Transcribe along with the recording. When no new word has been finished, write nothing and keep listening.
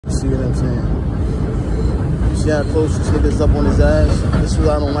See what I'm saying? See how close this nigga's up on his ass? This is what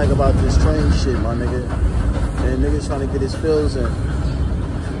I don't like about this train shit, my nigga. And niggas trying to get his feels in.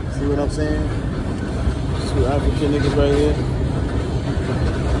 See what I'm saying? Two African niggas right here.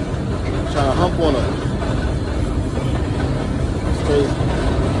 Trying to hump on him. It's crazy.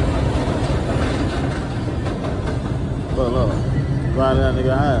 Look. Grinding that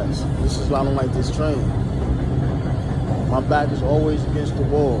nigga ass. This is why I don't like this train. My back is always against the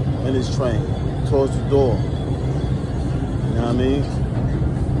wall in this train, towards the door. You know what I mean?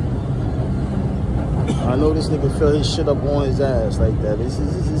 I know this nigga feel his shit up on his ass like that. This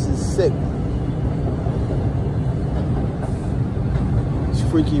is sick. These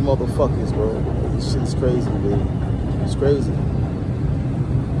freaky motherfuckers, bro. This shit is crazy, baby. It's crazy.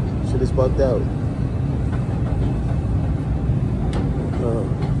 Shit is bugged out.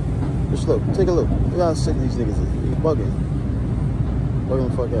 Just look, take a look. Look how sick these niggas is. He's bugging. Bugging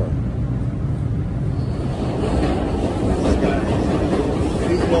the fuck out. This guy,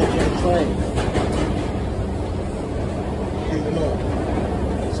 he's walking the train. Even on.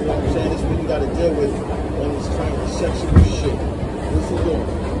 See what I'm saying? This is what you gotta deal with on this train. Sexual shit. What's he doing?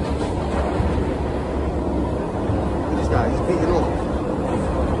 Look at this guy, he's beating off.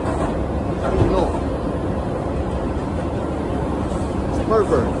 He's beating off. It's a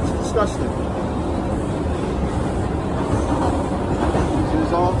pervert. It's disgusting. See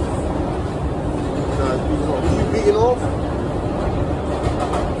his arm? Nah, he's beating off. Is he beating off?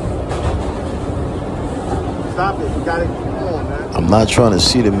 Stop it. You got it. Come on, man. I'm not trying to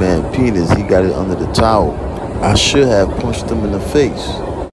see the man penis. He got it under the towel. I should have punched him in the face.